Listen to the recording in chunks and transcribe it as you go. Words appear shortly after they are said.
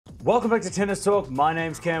Welcome back to Tennis Talk. My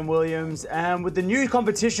name's Cam Williams, and with the new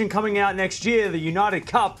competition coming out next year, the United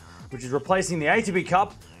Cup, which is replacing the ATP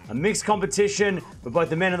Cup, a mixed competition for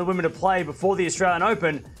both the men and the women to play before the Australian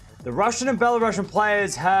Open, the Russian and Belarusian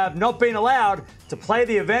players have not been allowed to play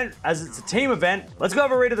the event as it's a team event. Let's go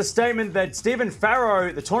over a read of the statement that Stephen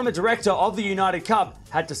Farrow, the tournament director of the United Cup,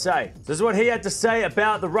 had to say. This is what he had to say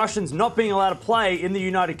about the Russians not being allowed to play in the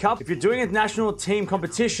United Cup. If you're doing a national team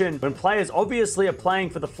competition when players obviously are playing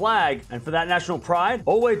for the flag and for that national pride,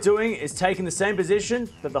 all we're doing is taking the same position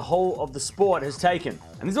that the whole of the sport has taken.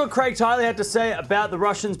 And this is what Craig Tiley had to say about the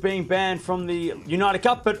Russians being banned from the United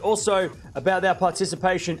Cup, but also about their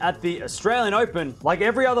participation at the Australian Open. Like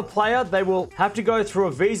every other player, they will have to go through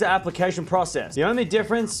a visa application process. The only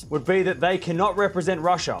difference would be that they cannot represent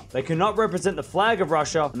Russia. They cannot represent the flag of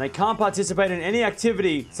Russia, and they can't participate in any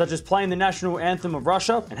activity such as playing the national anthem of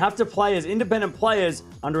Russia, and have to play as independent players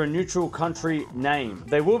under a neutral country name.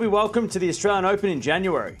 They will be welcome to the Australian Open in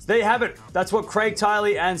January. So there you have it. That's what Craig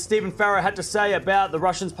Tiley and Stephen Farrow had to say about the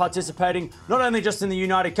Russians participating not only just in the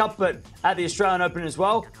United Cup, but at the Australian Open as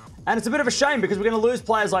well. And it's a bit of a shame because we're going to lose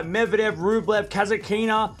players like Medvedev, Rublev,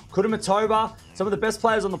 Kasatkina, Kudermetova, some of the best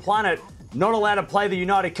players on the planet, not allowed to play the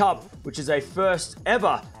United Cup, which is a first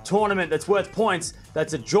ever tournament that's worth points.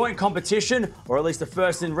 That's a joint competition, or at least the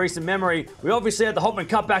first in recent memory. We obviously had the Hopman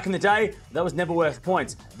Cup back in the day. That was never worth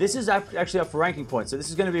points. This is actually up for ranking points, so this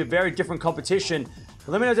is going to be a very different competition.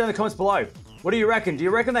 But let me know down in the comments below. What do you reckon? Do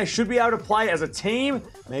you reckon they should be able to play as a team,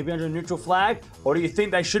 maybe under a neutral flag? Or do you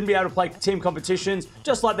think they shouldn't be able to play team competitions,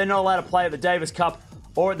 just like they're not allowed to play at the Davis Cup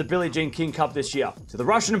or at the Billie Jean King Cup this year? So the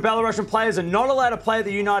Russian and Belarusian players are not allowed to play at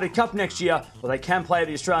the United Cup next year, but they can play at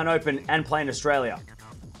the Australian Open and play in Australia.